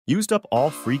Used up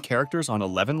all free characters on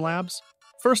Elevenlabs?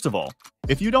 First of all,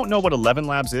 if you don't know what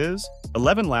Elevenlabs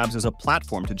is a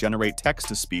platform to generate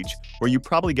text-to-speech where you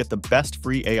probably get the best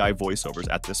free AI voiceovers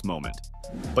at this moment.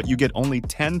 But you get only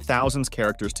 10,000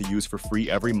 characters to use for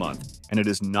free every month, and it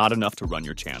is not enough to run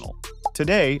your channel.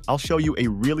 Today, I'll show you a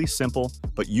really simple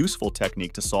but useful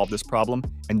technique to solve this problem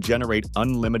and generate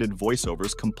unlimited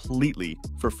voiceovers completely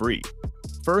for free.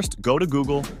 First, go to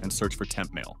Google and search for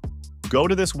temp mail. Go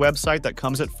to this website that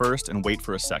comes at first and wait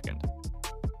for a second.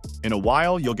 In a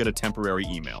while, you'll get a temporary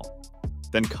email.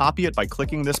 Then copy it by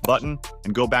clicking this button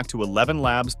and go back to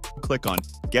Elevenlabs, click on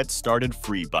Get Started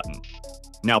Free button.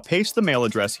 Now paste the mail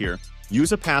address here,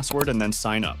 use a password, and then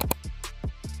sign up.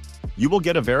 You will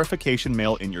get a verification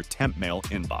mail in your temp mail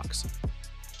inbox.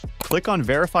 Click on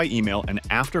Verify Email, and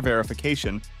after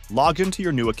verification, log into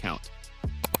your new account.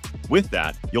 With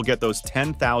that, you'll get those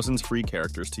 10,000 free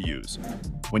characters to use.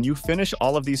 When you finish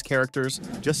all of these characters,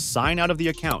 just sign out of the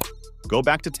account, go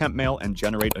back to temp mail and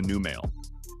generate a new mail.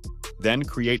 Then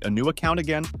create a new account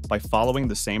again by following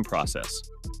the same process.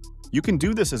 You can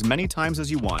do this as many times as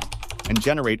you want and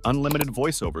generate unlimited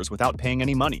voiceovers without paying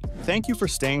any money. Thank you for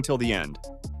staying till the end.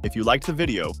 If you liked the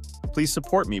video, please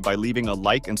support me by leaving a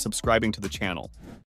like and subscribing to the channel.